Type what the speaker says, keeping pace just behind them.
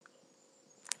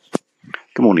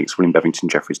Good morning, it's William Bevington,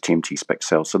 Jefferies TMT Spec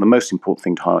Sales. So the most important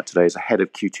thing to highlight today is ahead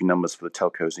of Q2 numbers for the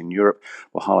telcos in Europe.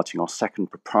 We're highlighting our second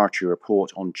proprietary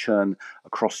report on churn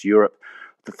across Europe.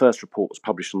 The first report was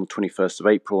published on the 21st of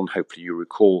April, and hopefully you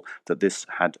recall that this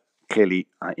had clearly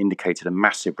indicated a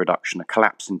massive reduction, a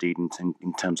collapse indeed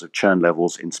in terms of churn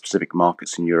levels in specific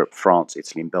markets in Europe, France,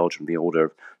 Italy and Belgium, the order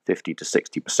of 50 to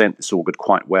 60%. This augured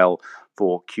quite well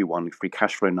for Q1 free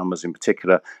cash flow numbers in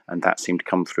particular, and that seemed to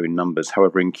come through in numbers.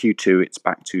 However, in Q2, it's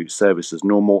back to service as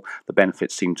normal. The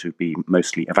benefits seem to be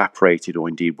mostly evaporated or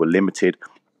indeed were limited.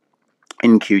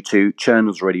 In Q2, churn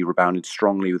has already rebounded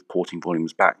strongly with porting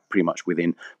volumes back pretty much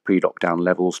within pre-lockdown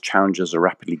levels. Challengers are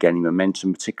rapidly gaining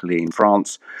momentum, particularly in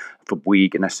France for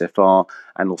Bouygues and SFR,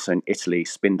 and also in Italy.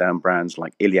 Spin-down brands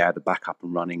like Iliad are back up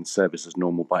and running, service as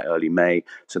normal by early May.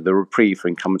 So the reprieve for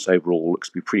incumbents overall looks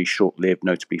to be pretty short-lived,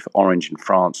 notably for Orange in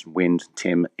France, Wind,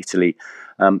 TIM, Italy.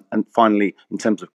 And finally, in terms of